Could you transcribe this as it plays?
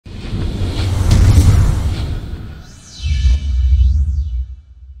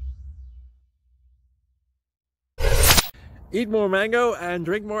Eat more mango and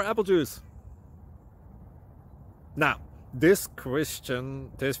drink more apple juice. Now, this video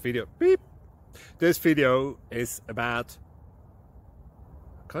is about,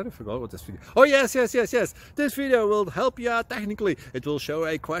 I kind of forgot what this video. Oh yes. This video will help you out technically. It will show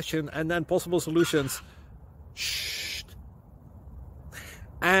a question and then possible solutions. Shh.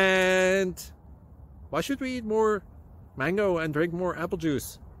 And why should we eat more mango and drink more apple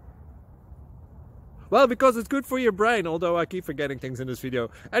juice? Well, because it's good for your brain, although I keep forgetting things in this video.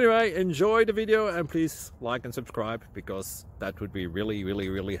 Anyway, enjoy the video and please like and subscribe, because that would be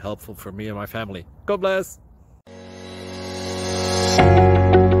really helpful for me and my family. God bless!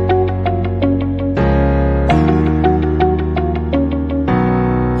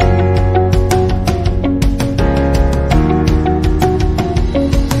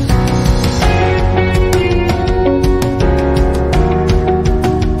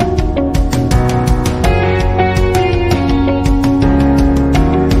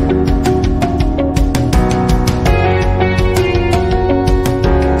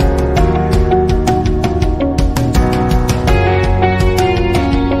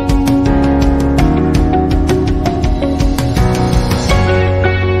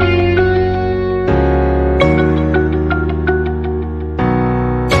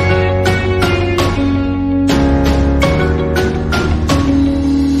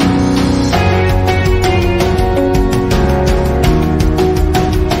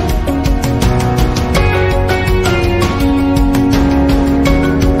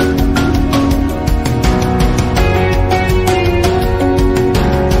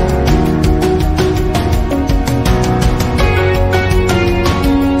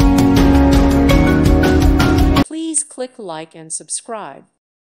 Click like and subscribe.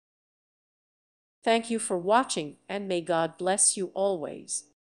 Thank you for watching, and may God bless you always.